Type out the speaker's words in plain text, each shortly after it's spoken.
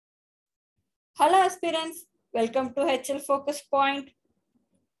Hello aspirants, welcome to HL Focus Point.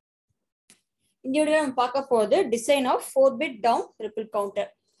 In this video, we will see the design of 4-bit down ripple counter.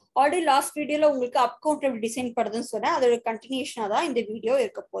 Already last video, we will up counter design a continuation in the video.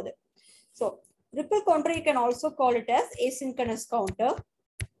 So, ripple counter you can also call it as asynchronous counter.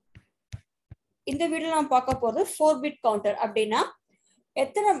 In the video, we will see the 4-bit counter.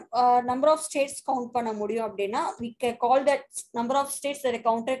 Number of states count we can call that number of states that a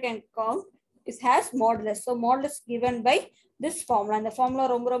counter can count is has modulus. So modulus given by this formula. And the formula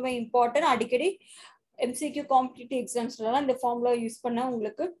ரொம்ப important. அடிக்கடி MCQ competitive exams இந்த formula use பண்ண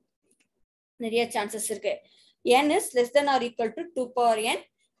உங்களுக்கு நிறைய chances இருக்கு. n is less than or equal to 2 power n.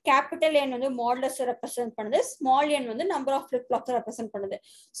 Capital N வந்து modulus represent பண்ணுது. Small n வந்து number of flip flops represent பண்ணுது.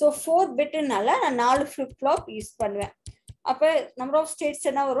 So 4 bit னால நான் 4 flip flop யூஸ் பண்ணுவேன். அப்ப number of states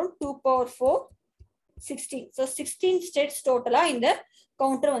என்ன வரும் 2 power 4 16. So 16 states total இந்த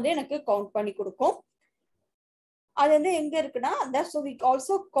counter வந்து எனக்கு count பண்ணி கொடுக்கும். அது வந்து எங்க இருக்குன்னா so we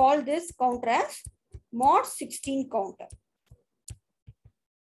also call this counter as MOD-16 counter.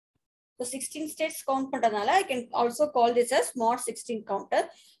 So 16 states count பண்றதால I can also call this as MOD-16 counter.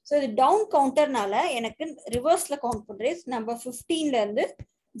 So இது down counterனால எனக்கு reverseல count பண்றேன் number 15ல இருந்து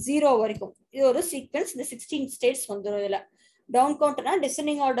 0 வரைக்கும். இது ஒரு sequence இந்த 16 states வந்துரும் இதுல. Down counterனா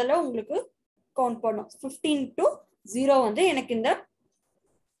descending orderல உங்களுக்கு count பண்ணும். 15 to 0 வந்து எனக்கு இந்த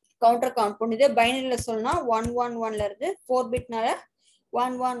counter count பண்ணுது. பைனரியில சொல்லனா 111 ல இருந்து 4 பிட்னால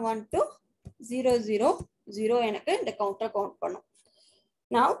 111 to 000 எனக்கு இந்த counter count பண்ணும்.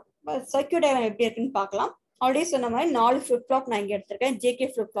 Now circuit diagram எப்படி இருக்குன்னு பார்க்கலாம். ஆல்ரெடி சொன்ன மாதிரி 4 flip flop நான் இங்க எடுத்திருக்கேன். JK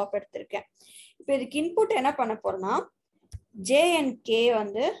flip flop எடுத்திருக்கேன். இப்போ இதுக்கு இன்புட் என்ன பண்ண போறேன்னா J and K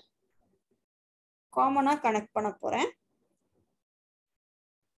வந்து காமனா கனெக்ட் பண்ண போறேன்.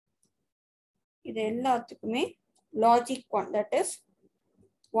 இது எல்லாத்துக்குமே லாஜிக் 1 that is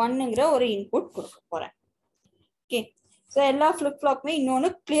 1ங்கற ஒரு இன்புட் கொடுக்க போறேன். ஓகே சோ எல்லா flip flopமே இன்னொரு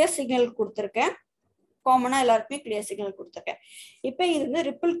கிளியர் சிக்னல் கொடுத்திருக்கேன். காமனா எல்லாருக்குமே கிளியர் சிக்னல் கொடுத்திருக்கேன். இப்போ இது வந்து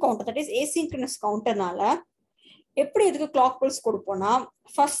ripple counter that is asynchronous counterனால எப்படி இதுக்கு clock pulse கொடுப்போம்னா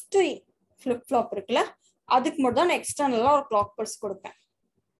first flip flop இருக்குல அதுக்கு மட்டும் தான் எக்ஸ்டர்னலா ஒரு clock pulse கொடுப்பேன்.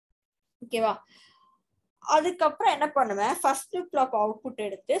 ஓகேவா அதுக்கு அப்புறம் என்ன பண்ணுவேன் ஃபர்ஸ்ட் flip flop அவுட்புட்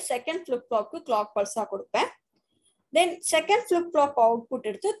எடுத்து செகண்ட் flip flopக்கு clock pulse-ஆ கொடுப்பேன். Then second flip flop output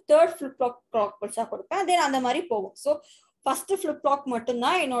எடுத்து third flip flop clock pulse-ஆ கொடுப்பேன். then அந்த மாதிரி போகும். So first flip flop மட்டும்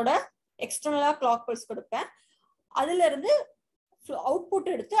தான் என்னோட எக்ஸ்டர்னலா clock pulse கொடுப்பேன். அதுல இருந்து அவுட்புட்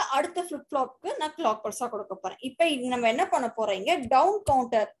எடுத்து அடுத்த flip flopக்கு நான் clock pulse-ஆ கொடுக்க போறேன். இப்போ நம்ம என்ன பண்ண போறோம் டவுன்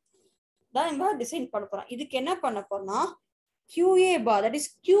கவுண்டர் தான் நம்ம டிசைன் பண்ண போறோம். இதுக்கு என்ன பண்ண போறோம்னா QA bar that is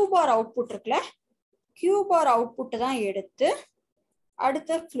Q bar output இருக்குல Q bar அவுட்புட் தான் எடுத்து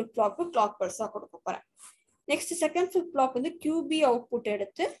அடுத்த flip flopக்கு clock pulse-ஆ கொடுக்க போறேன். Next second flip flop வந்து QB output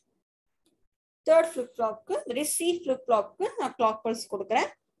எடுத்து third flip flopக்கு that is C flip flopக்கு நான் clock pulse கொடுக்கிறேன்.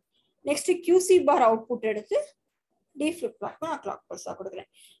 Next QC bar output எடுத்து D flip flopக்கு நான் clock pulse-ஆ கொடுக்கிறேன்.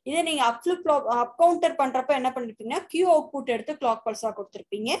 இதே நீங்க up flip flop up counter பண்றப்ப என்ன பண்ணிருப்பீங்கன்னா Q output எடுத்து clock pulse-ஆ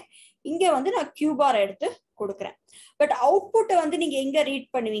கொடுத்திருப்பீங்க. இங்க வந்து நான் Q bar எடுத்து கொடுக்கிறேன். பட் அவுட்புட் வந்து நீங்க எங்க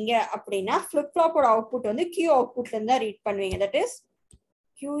ரீட் பண்ணுவீங்க அப்படினா flip flop-ஓட அவுட்புட் வந்து Q output-ல இருந்து ரீட் பண்ணுவீங்க. that is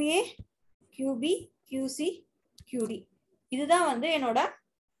QA QB QC QD இதுதான் வந்து என்னோட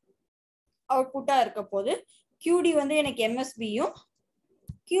அவுட்புட்டா இருக்க போகுது. QD வந்து எனக்கு MSB-யும்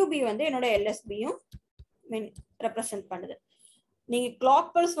QB வந்து என்னோட LSB-யும் ரெப்ரசன்ட் பண்ணுது. நீங்க clock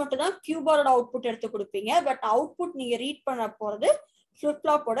pulse மட்டும் தான் Q bar-ஓட அவுட்புட் எடுத்து கொடுப்பீங்க. பட் அவுட்புட் நீங்க ரீட் பண்ண போறது flip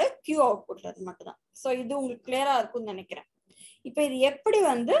flop-ஓட Q அவுட்புட்ல இருந்து மட்டும் தான். சோ இது உங்களுக்கு கிளியரா இருக்கும்னு நினைக்கிறேன். இப்போ இது எப்படி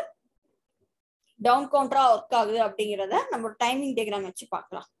வந்து டவுன் கவுண்டரா ஒர்க் ஆகுது அப்படிங்கறத நம்ம டைமிங் டயகிராம் வச்சு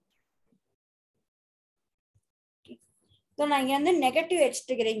பார்க்கலாம். So நான் இங்க வந்து நெகட்டிவ் எட்ஜ்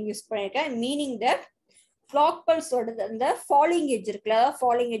ட்ரிகரிங் யூஸ் பண்ணிருக்கேன். மீனிங் தட் clock pulse ஓட அந்த ஃபாலிங் எட்ஜ் இருக்குல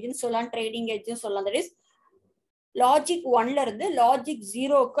ஃபாலிங் எட்ஜ்னு சொல்லலாம் ட்ரேடிங் எட்ஜ்னு சொல்லலாம். that is லாஜிக் 1ல இருந்து லாஜிக்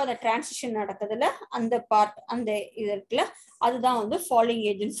 0க்கு அந்த டிரான்சிஷன் நடக்குதுல அந்த பார்ட் அந்த இது இருக்குல அதுதான் வந்து ஃபாலிங்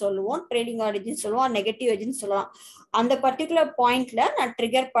எட்ஜ்னு சொல்லுவோம். ட்ரேடிங் எட்ஜ்னு சொல்லுவோம். நெகட்டிவ் எட்ஜ்னு சொல்லலாம். அந்த பர்టిక్యులர் பாயிண்ட்ல நான்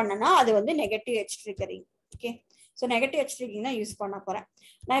ட்ரிகர் பண்ணனா அது வந்து negative edge triggering. Okay so negative edge triggering தான் யூஸ் பண்ண போறேன்.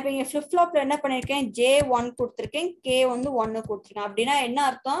 நான் இப்போ இங்க flip flopல என்ன பண்ணிருக்கேன் J1 கொடுத்திருக்கேன் K வந்து 1 கொடுத்திருக்கேன். அப்படினா என்ன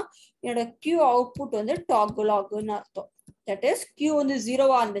அர்த்தம் என்னோட Q அவுட்புட் வந்து டாகுல் ஆகும்னு அர்த்தம். that is Q வந்து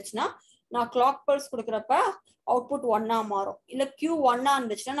 0-ஆ இருந்துச்சுனா நான் clock pulse கொடுக்கறப்ப அவுட்புட் 1-ஆ மாறும். இல்ல Q 1-ஆ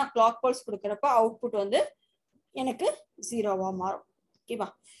இருந்துச்சுனா நான் clock pulse கொடுக்கறப்ப அவுட்புட் வந்து எனக்கு 0-ஆ மாறும். ஓகேவா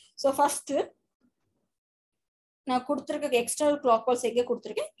சோ ஃபர்ஸ்ட் நான் கொடுத்துருக்க எக்ஸ்டர்னல் கிளாக் பல்ஸ் எங்கே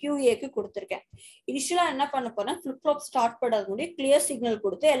கொடுத்துருக்கேன், QAக்கு கொடுத்துருக்கேன். இனிஷியலா என்ன பண்ண போறேன், ஃபிளிப் ஃப்ளாப் ஸ்டார்ட் பண்ணது முடிய கிளியர் சிக்னல்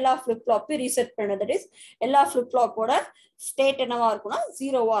கொடுத்து எல்லா ஃபிளிப் ஃப்ளாப்பையும் ரீசெட் பண்ணது. தட் இஸ் எல்லா ஃபிளிப் ஃப்ளாப்போட ஸ்டேட் என்னவா இருக்கும்னா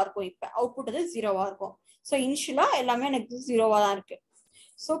ஜீரோவா இருக்கும். இப்போ அவுட்புட் வந்து ஜீரோவா இருக்கும். ஸோ இனிஷியலா எல்லாமே எனக்கு ஜீரோவா தான் இருக்கு.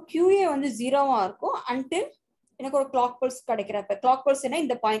 ஸோ QA வந்து ஜீரோவா இருக்கும் அன்டில் எனக்கு ஒரு கிளாக் பல்ஸ் கிடைக்கிறப்ப. கிளாக் பல்ஸ் என்ன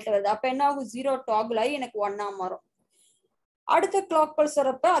இந்த பாயிண்ட்ல வருது, அப்ப என்ன ஆகும், 0 டாகுல் ஆகி எனக்கு 1 மாறும். அடுத்த கிளாக் பல்ஸ்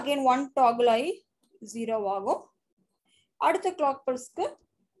வரப்ப அகைன் 1 டாகுல் ஆகி 0 ஆகும். அடுத்த கிளாக் பல்ஸ்க்கு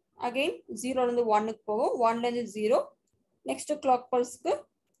அகைன் 0ல இருந்து 1க்கு போகும், 1ல இருந்து 0. நெக்ஸ்ட் கிளாக் பல்ஸ்க்கு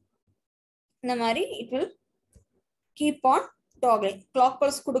இந்த மாதிரி it will keep on டாகுலிங். Clock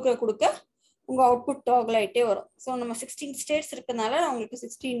pulse கொடுக்க உங்க அவுட்புட் டாகுல் ஆகிட்டே வரும். ஸோ நம்ம 16 ஸ்டேட்ஸ் இருக்கிறதுனால நான் உங்களுக்கு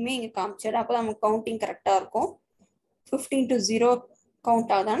 16மே இங்கே காமிச்சிடுறேன். அப்போ நமக்கு கவுண்டிங் கரெக்டாக இருக்கும். 15 to 0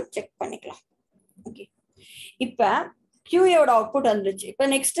 கவுண்ட் ஆகுதான்னு செக் பண்ணிக்கலாம். ஓகே, இப்போ QAவோட அவுட்புட் வந்துருச்சு. இப்போ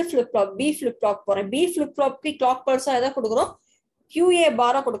next flip flop B flip flop போறேன். B ஃபிளிப் ஃப்ளாப்க்கு கிளாக் பல்ஸா எதை கொடுக்குறோம், QA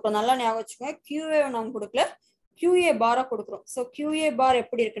பாரா கொடுக்குறோம். நல்லா ஞாபகம் வச்சுக்கோங்க, QA நம்ம கொடுக்கல, QA பாரா கொடுக்குறோம். ஸோ QA பார்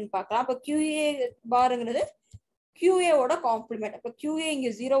எப்படி இருக்குன்னு பார்க்கலாம். அப்போ QA பாருங்கிறது QAவோட காம்ப்ளிமெண்ட். அப்போ QA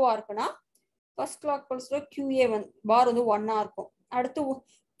இங்கே 0வா இருக்குன்னா ஃபர்ஸ்ட் கிளாக் பல்ஸ்ல QA பார் வந்து 1ஆ இருக்கும். அடுத்து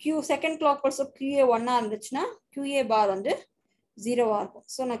செகண்ட் கிளாக் பல்ஸ்ல QA 1ஆ இருந்துச்சுன்னா QA பார் வந்து 0வா இருக்கும்.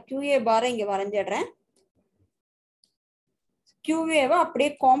 ஸோ நான் QA பாரை இங்க வரைஞ்சிடுறேன். QAவை அப்படியே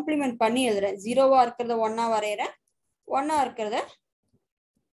காம்ப்ளிமெண்ட் பண்ணி எழுதுறேன். 0வா இருக்கிறத 1ஆ வரைகிறேன், 1ஆ இருக்கிறத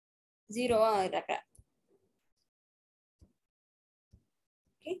 0வா இருக்கிறேன்.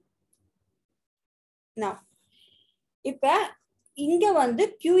 இப்ப இங்க வந்து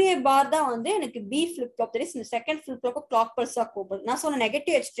QA பார் தான் வந்து எனக்கு B flip flop, that is இந்த செகண்ட் ஃபிளிப் ஃப்ளாப் கிளாக் பல்ஸா கூப்பிடுது. நான் சொன்ன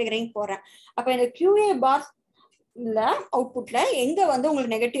நெகட்டிவ் எட்ஜ் ட்ரிகரிங் போறேன். அப்ப இந்த QA பார் அவுட்புட்ல எங்க வந்து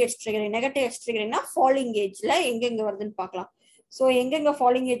உங்களுக்கு நெகட்டிவ் எட்ஜ் ட்ரிகரிங்னா ஃபாலிங் ஏஜ்ல எங்க வருதுன்னு பார்க்கலாம். ஸோ எங்கெங்க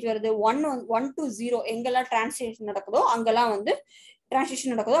ஃபாலிங் ஏஜ் வருது, 1 to 0 எங்கெல்லாம் டிரான்சிஷன் நடக்குதோ அங்கெல்லாம் வந்து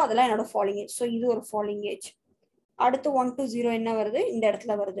டிரான்சிஷன் நடக்குதோ அதெல்லாம் என்னோட ஃபாலிங் ஏஜ். ஸோ இது ஒரு ஃபாலிங் ஏஜ். அடுத்து 1 to 0 என்ன வருது, இந்த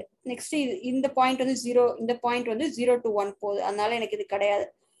இடத்துல வருது. நெக்ஸ்ட் இந்த பாயிண்ட் வந்து 0, இந்த பாயிண்ட் வந்து 0 to 1 போகுது, அதனால எனக்கு இது கிடையாது.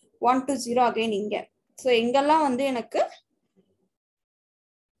 1 to 0 அகைன் இங்க. ஸோ எங்கெல்லாம் வந்து எனக்கு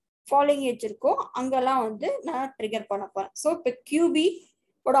ஃபாலிங் ஏஜ் இருக்கோ அங்கெல்லாம் வந்து நான் ட்ரிகர் பண்ண போறேன். ஸோ இப்போ QB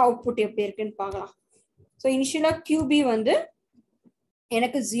ஓட அவுட்புட் எப்படி இருக்குன்னு பார்க்கலாம். ஸோ இனிஷியலா QB வந்து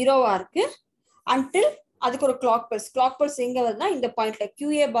எனக்கு 0வா இருக்கு அன்டில் அதுக்கு ஒரு கிளாக் பல்ஸ் எங்க வருதுன்னா இந்த பாயிண்ட்ல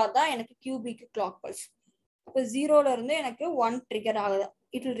QA பார் தான் எனக்கு QBக்கு கிளாக் பல்ஸ். இப்போ 0ல இருந்து எனக்கு 1 ட்ரிகர் ஆகுது.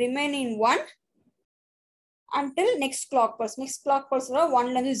 It will remain in 1 until next clock pulse. Next clock pulse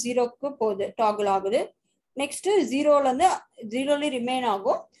 1ல இருந்து 0க்கு போகுது, டாகுல் ஆகுது. நெக்ஸ்ட் 0ல இருந்து 0ல ரிமைன்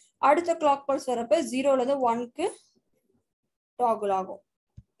ஆகும். அடுத்த கிளாக் பல்ஸ் வரப்ப 0ல இருந்து 1க்கு டாகுல் ஆகும்.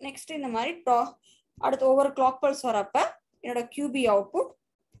 நெக்ஸ்ட் இந்த மாதிரி அடுத்து ஒவ்வொரு கிளாக் பல்ஸ் வரப்ப என்னோட QB அவுட்புட்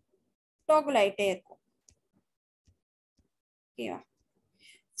டாகுல் ஆயிட்டே இருக்கும். ஓகேவா?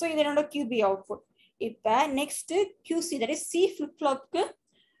 ஸோ இது என்னோட QB அவுட்புட். இப்போ next QC, that is C flip ஃப்ளாப்க்கு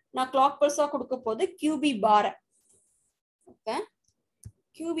நான் கிளாக் பல்ஸா கொடுக்க போது QB பார். இப்போ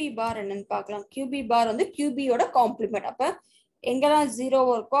QB பார் என்னன்னு பார்க்கலாம். QB பார் வந்து QBயோட காம்ப்ளிமெண்ட். அப்போ எங்கெல்லாம் 0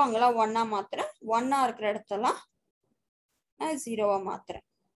 இருக்கோ அங்கெல்லாம் 1ஆ மாத்துறேன், 1ஆ இருக்கிற இடத்தெல்லாம் நான் 0வா மாத்துறேன்.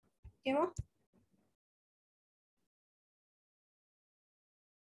 ஓகேவா?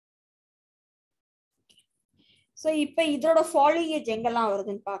 ஸோ இப்போ இதோட ஃபாலிங் ஏஜ் எங்கெல்லாம்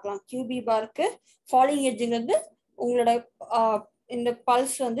வருதுன்னு பார்க்கலாம். QB பாருக்கு ஃபாலிங் ஏஜ்ங்கிறது உங்களோட இந்த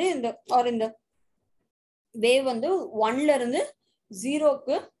பல்ஸ் வந்து இந்த வேவ் வந்து 1ல இருந்து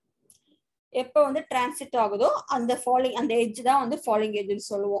 0க்கு எப்போ வந்து டிரான்சிட் ஆகுதோ அந்த எட்ஜ் தான் வந்து ஃபாலிங் ஏஜ்னு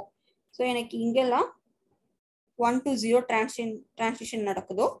சொல்லுவோம். ஸோ எனக்கு இங்கெல்லாம் 1 to 0 டிரான்சிஷன்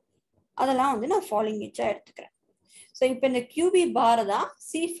நடக்குதோ அதெல்லாம் வந்து நான் ஃபாலிங் ஏஜா எடுத்துக்கிறேன். ஸோ இப்போ இந்த QB பார் தான்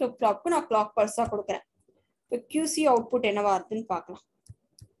C ஃபிளிப் ஃப்ளாப்க்கு நான் கிளாக் பல்ஸா கொடுக்குறேன். இப்போ QC அவுட்புட் என்னவா இருக்குன்னு பார்க்கலாம்.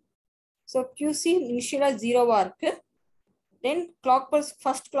 ஸோ QC இனிஷியலா 0வா இருக்கு. தென் clock pulse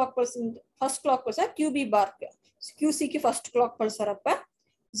first clock பல்ஸா QB பாருக்கு QCக்கு ஃபர்ஸ்ட் கிளாக் பல்ஸ் வரப்ப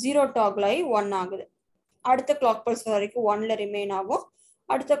 0 டாகுல் ஆகி 1 ஆகுது. அடுத்த கிளாக் பல்ஸ் வரைக்கும் 1ல ரிமைன் ஆகும்.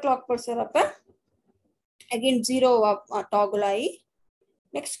 அடுத்த கிளாக் பல்ஸ் வரப்ப அகைன் 0 டாகுல் ஆகி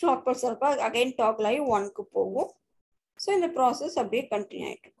நெக்ஸ்ட் கிளாக் பல்ஸ் வரப்ப அகைன் டாகுல் ஆகி 1க்கு போகும். ஸோ இந்த ப்ராசஸ் அப்படியே கண்டினியூ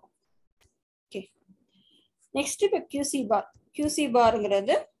ஆகிட்டு இருக்கும். ஓகே, நெக்ஸ்ட் இப்போ QC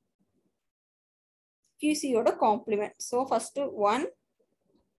பாருங்கிறது QCயோட complement. So first 1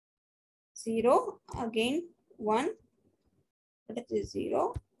 0 again 1 அடுத்து 0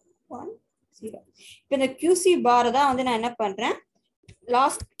 1 0. இப்போ இந்த QC பார் தான் வந்து நான் என்ன பண்றேன்,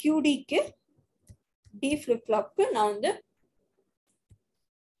 லாஸ்ட் QDக்கு D ஃபிளிப் ஃப்ளாப்க்கு நான் வந்து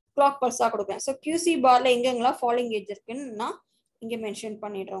கிளாக் பல்ஸா கொடுப்பேன். ஸோ QC பார்ல எங்கெங்கெல்லாம் ஃபாலிங் ஏஜ் இருக்குன்னு நான் இங்க மென்ஷன்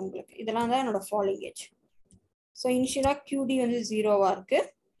பண்ணிடுறேன் உங்களுக்கு. இதெல்லாம் தான் என்னோட ஃபாலிங் ஏஜ். ஸோ இனிஷியலாக QD வந்து 0வா இருக்கு.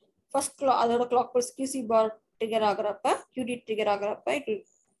 ஃபர்ஸ்ட் அதோட clock pulse QC bar trigger ஆகிறப்ப QD trigger ஆகிறப்ப it will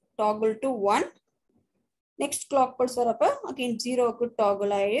டாகுல் to 1. Next clock pulse வரப்ப அகைன் 0க்கு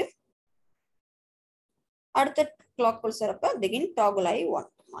டாகுல் ஆகி அடுத்த கிளாக் பல்ஸ் வரப்ப அகைன் டாகுல் ஆகி 1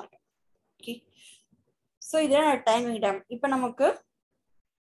 மாறும். ஓகே, ஸோ இதெல்லாம் டைமிங் டைம். இப்போ நமக்கு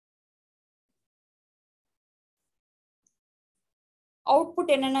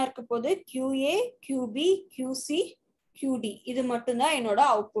அவுட்புட் என்னென்ன இருக்க போது? QA, QB, QC, QD இது மட்டும்தான் என்னோட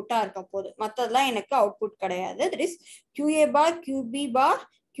அவுட்புட்டா இருக்க போகுது. மற்றதெல்லாம் எனக்கு அவுட்புட் கிடையாது. That is QA bar, QB bar,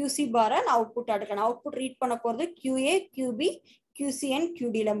 QC பாரை நான் அவுட்புட் எடுக்கணும். அவுட்புட் ரீட் பண்ண போகிறது QA, QB, QC அண்ட்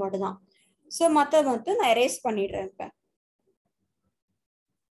QDல மட்டும்தான். ஸோ மற்றது வந்து நான் எரேஸ் பண்ணிடுறேன். இப்போ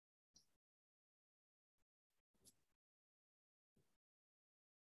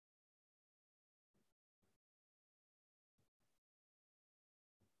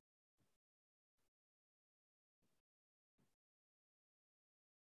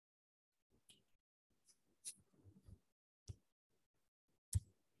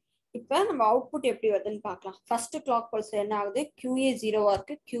இப்போ நம்ம அவுட்புட் எப்படி வருதுன்னு பார்க்கலாம். ஃபர்ஸ்ட் கிளாக் பல்ஸ் என்ன ஆகுது? QA 0வா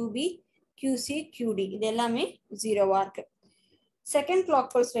இருக்கு, QB, QC, QD இது எல்லாமே 0வா இருக்கு. செகண்ட்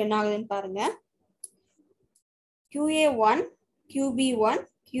கிளாக் பல்ஸ்ல என்ன ஆகுதுன்னு பாருங்க. QA 1, QB 1,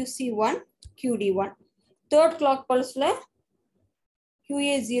 QC 1, QD 1. Third clock பல்ஸ்ல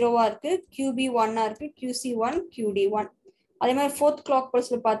QA 0வா இருக்கு, QB 1ஆ இருக்கு, QC 1, QD 1. அதே மாதிரி ஃபோர்த் கிளாக்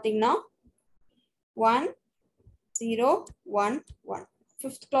பல்ஸ்ல பார்த்தீங்கன்னா 1, 0, 1, 1.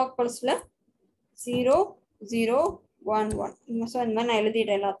 Fifth clock பல்ஸ்ல 0, 0, 1, 1. இந்த மாதிரி நான்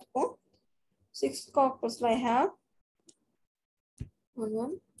எழுதிடுறேன் எல்லாத்துக்கும். Sixth clock பல்ஸ்ல I have 1,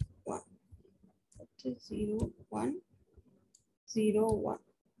 1, 1. 0, 1, 0, 1.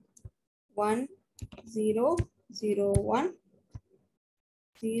 1, 0, 0, 1.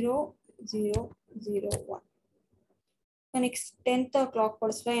 0, 0, 0, 1. Next 10th clock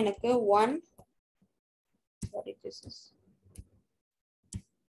pulse la எனக்கு 1, sorry this is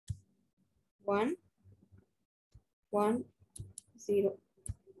 1, 1, 0,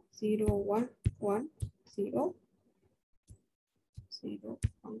 0, 1, 1, 0, 0,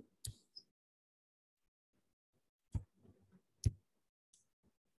 1.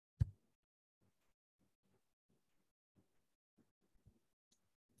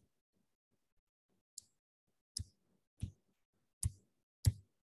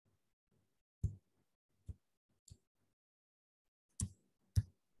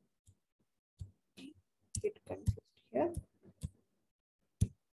 Get confused here.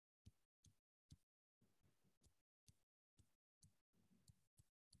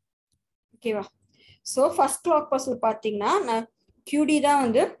 ஓகேவா? ஸோ ஃபர்ஸ்ட் கிளாக் பல்ஸ்ல பார்த்தீங்கன்னா நான் QD தான்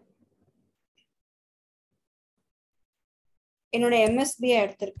வந்து என்னோட MSB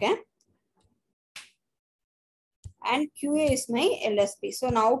எடுத்திருக்கேன். And QA is my LSB. So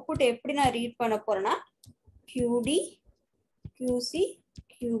நான் அவுட்புட் எப்படி நான் ரீட் பண்ண போறேன்னா QD, QC,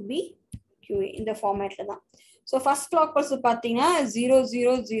 QB, QA இந்த ஃபார்மேட்ல தான். ஸோ ஃபர்ஸ்ட் கிளாக் பல்ஸ் பார்த்தீங்கன்னா 0,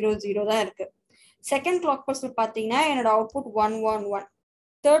 0, 0, 0 தான் இருக்கு. செகண்ட் கிளாக் பல்ஸ்ல பார்த்தீங்கன்னா என்னோட அவுட்புட் 1, 1, 1.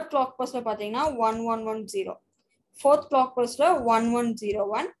 தேர்ட் கிளாக் பல்ஸ்ல பார்த்தீங்கன்னா 1, 1, 1, 0. Fourth clock பல்ஸ்ல 1, 1, 0,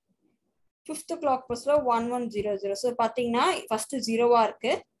 1. Fifth clock பல்ஸ்ல 1, 1, 0, 0. So பார்த்தீங்கன்னா ஃபர்ஸ்ட் 0வா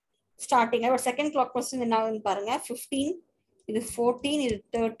இருக்கு starting. But second clock pulse என்ன ஆகுதுன்னு பாருங்க. 15, இது 14, இது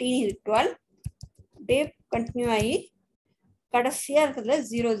 13, இது 12. அப்படியே கண்டினியூ ஆகி கடைசியா இருக்கிறதுல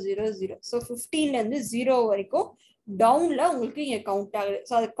 0, 0, 0. ஸோ 15ல இருந்து 0 வரைக்கும் டவுன்ல உங்களுக்கு இங்க கவுண்ட் ஆகுது.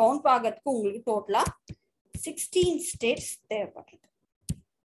 ஸோ அது கவுண்ட் ஆகிறதுக்கு உங்களுக்கு டோட்டலா 16 ஸ்டேட்ஸ் தேவைப்படுது.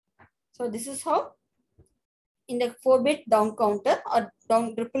 ஸோ திஸ் இஸ் ஹவ் இந்த 4-bit down counter are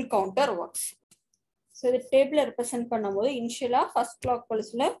down triple counter works. So இது டேபிள ரெப்ரசென்ட் பண்ணும்போது இனிஷியலா ஃபர்ஸ்ட் கிளாக்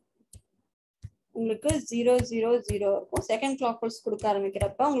பல்ஸ்ல உங்களுக்கு 0, 0, 0 இருக்கும். செகண்ட் கிளாக் பல்ஸ் கொடுக்க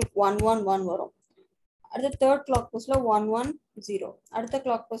ஆரம்பிக்கிறப்ப உங்களுக்கு 1, 1, 1 வரும். அடுத்த தேர்ட் கிளாக் பல்ஸ்ல 1, 1, 0. அடுத்த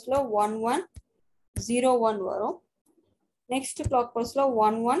கிளாக் பல்ஸ்ல 1, 1, 0, 1 வரும். Next clock பல்ஸ்ல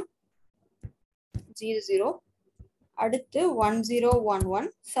 1, 1, 0, 0. அடுத்து 1, 0, 1, 1.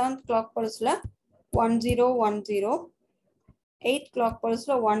 Seventh clock பல்ஸ்ல 1, 0, 1, 0. Eighth clock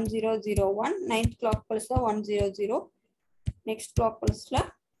பல்ஸ்ல 1, 0, 0, 1. Ninth clock பல்ஸ்ல 1, 0, 0. Next clock பல்ஸ்ல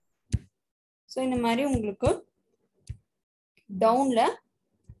so இந்த மாதிரி உங்களுக்கு டவுன்ல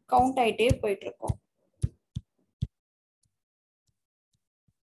கவுண்ட் ஆயிட்டே போயிட்டு இருக்கும்.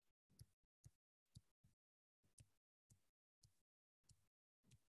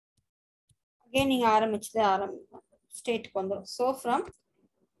 அகைன் நீங்க ஆரம்பிச்சது ஸ்டேட்டுக்கு வந்துடும். ஸோ ஃப்ரம்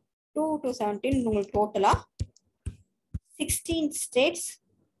 2 to 17 உங்களுக்கு டோட்டலா 16 ஸ்டேட்ஸ்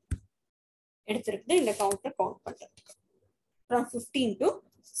எடுத்திருக்குது இந்த கவுண்டர் கவுண்ட் பண்றது ஃப்ரம் 15 to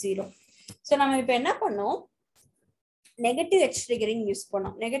 0. ஸோ நம்ம இப்போ என்ன பண்ணோம், நெகட்டிவ் எட்ஜ் ட்ரிகரிங் யூஸ்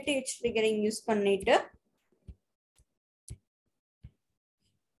பண்ணோம். நெகட்டிவ் எட்ஜ் ட்ரிகரிங் யூஸ் பண்ணிட்டு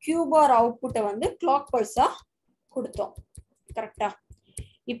Q பார் அவுட்புட்டை வந்து கிளாக் பல்ஸா கொடுத்தோம். கரெக்டா?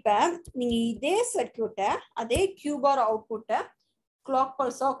 இப்ப நீங்க இதே சர்க்கியூட்டை அதே Q பார் அவுட்புட்டை கிளாக்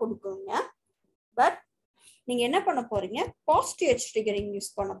பல்ஸா கொடுக்குறீங்க. பட் நீங்க என்ன பண்ண போறீங்க? பாசிட்டிவ் எட்ஜ் ட்ரிகரிங்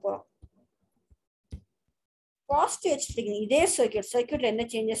யூஸ் பண்ண போறோம். பாசிட்டிவ் எட்ஜ் ட்ரிகரிங் இதே சர்க்கியூட்ல எந்த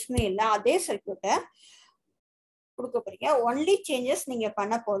சேஞ்சஸுமே இல்லை. அதே சர்க்கியூட்டை கொடுக்க போறீங்க. ஒன்லி சேஞ்சஸ் நீங்க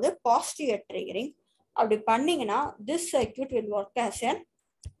பண்ண போது பாசிட்டிவ் எட்ஜ் ட்ரிகரிங். அப்படி பண்ணீங்கன்னா this circuit will work as an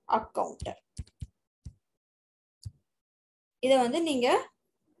up counter. இதை வந்து நீங்க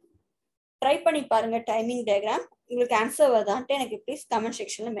ட்ரை பண்ணி பாருங்க. டைமிங் டயக்ராம் உங்களுக்கு ஆன்சர் வருதான்ட்டு எனக்கு ப்ளீஸ் கமெண்ட்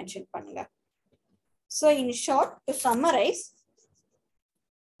செக்ஷன்ல மென்ஷன் பண்ணுங்க. So in short to summarise,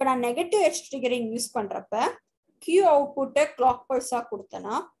 இப்போ நான் நெகட்டிவ் எட்ஜ் ட்ரிகரிங் யூஸ் பண்றப்ப Q அவுட்புட்டை கிளாக் பல்ஸா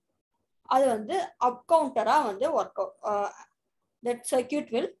கொடுத்தேன்னா அது வந்து அப் கவுண்டரா வந்து work out, that circuit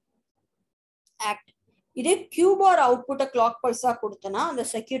will act. இதே Q பார் அவுட்புட்டை கிளாக் பல்ஸா கொடுத்தேன்னா அந்த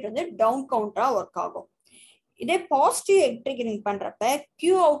சர்க்கியூட் வந்து டவுன் கவுண்டரா ஒர்க் ஆகும். இதே பாசிட்டிவ் எட்ஜ் ட்ரிகரிங் பண்றப்ப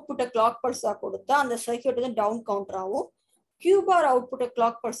Q அவுட்புட்டை கிளாக் பல்ஸா கொடுத்தா அந்த சர்க்கியூட் வந்து டவுன் கவுண்டராகவும், Q பார் அவுட்புட்டை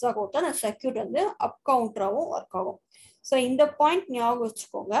கிளாக் பல்ஸா கொடுத்தா அந்த சர்க்கியூட் வந்து அப் கவுண்டராகவும் ஒர்க் ஆகும். ஸோ இந்த பாயிண்ட் ஞாபகம்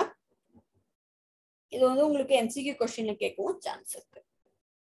வச்சுக்கோங்க. இது வந்து உங்களுக்கு MCQ கொஸ்டின்ல கேட்கவும் சான்ஸ் இருக்கு.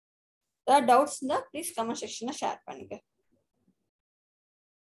 ஏதாவது டவுட்ஸ் இருந்தா ப்ளீஸ் கமெண்ட் செக்ஷன்ல ஷேர் பண்ணுங்க.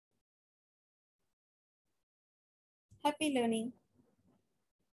 Happy learning.